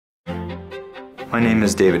My name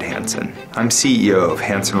is David Hanson. I'm CEO of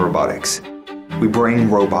Hanson Robotics. We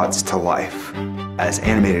bring robots to life as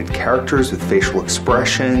animated characters with facial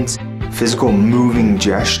expressions, physical moving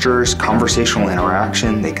gestures, conversational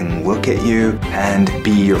interaction. They can look at you and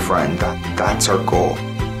be your friend. That's our goal.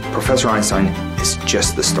 Professor Einstein is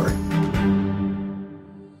just the start.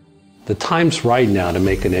 The time's right now to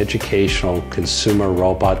make an educational consumer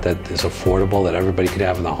robot that is affordable, that everybody can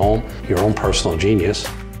have in the home, your own personal genius.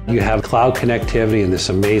 You have cloud connectivity and this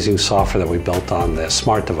amazing software that we built on the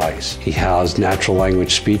smart device. He has natural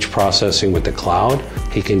language speech processing with the cloud.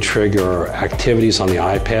 He can trigger activities on the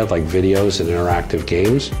iPad like videos and interactive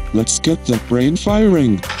games. Let's get that brain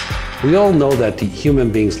firing. We all know that the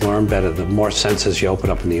human beings learn better the more senses you open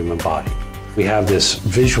up in the human body. We have this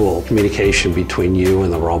visual communication between you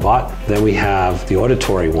and the robot. Then we have the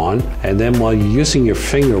auditory one. And then while you're using your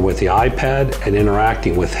finger with the iPad and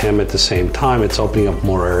interacting with him at the same time, it's opening up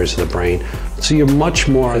more areas of the brain. So you're much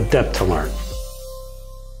more adept to learn.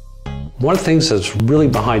 One of the things that's really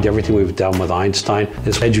behind everything we've done with Einstein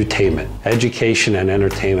is edutainment. Education and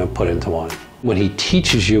entertainment put into one. When he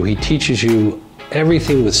teaches you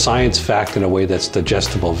everything with science fact in a way that's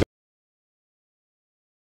digestible.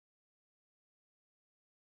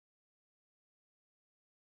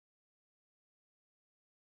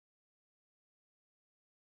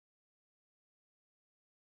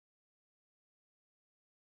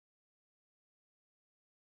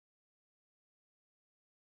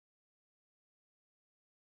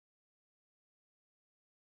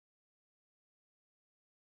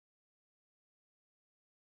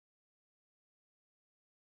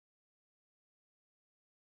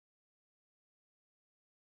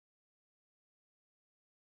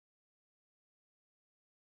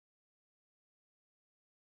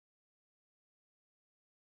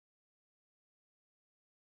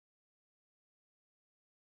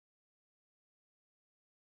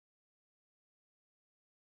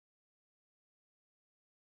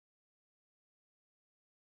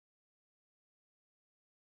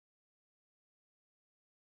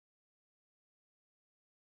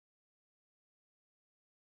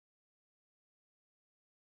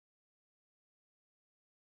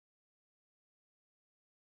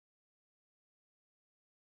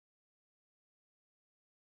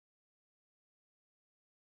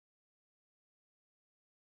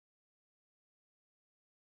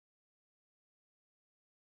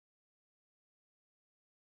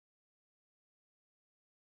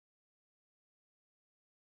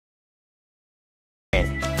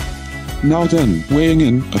 Now then, weighing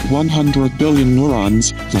in at 100 billion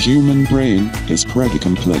neurons, the human brain is pretty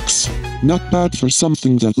complex. Not bad for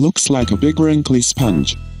something that looks like a big wrinkly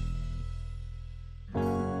sponge.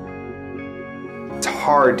 It's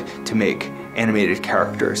hard to make animated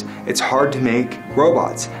characters. It's hard to make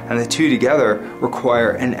robots, and the two together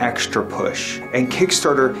require an extra push. And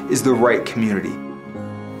Kickstarter is the right community.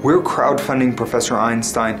 We're crowdfunding Professor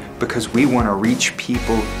Einstein because we want to reach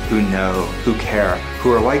people who know, who care,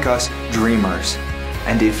 who are like us, dreamers.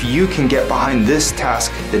 And if you can get behind this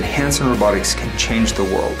task, then Hanson Robotics can change the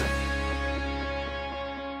world.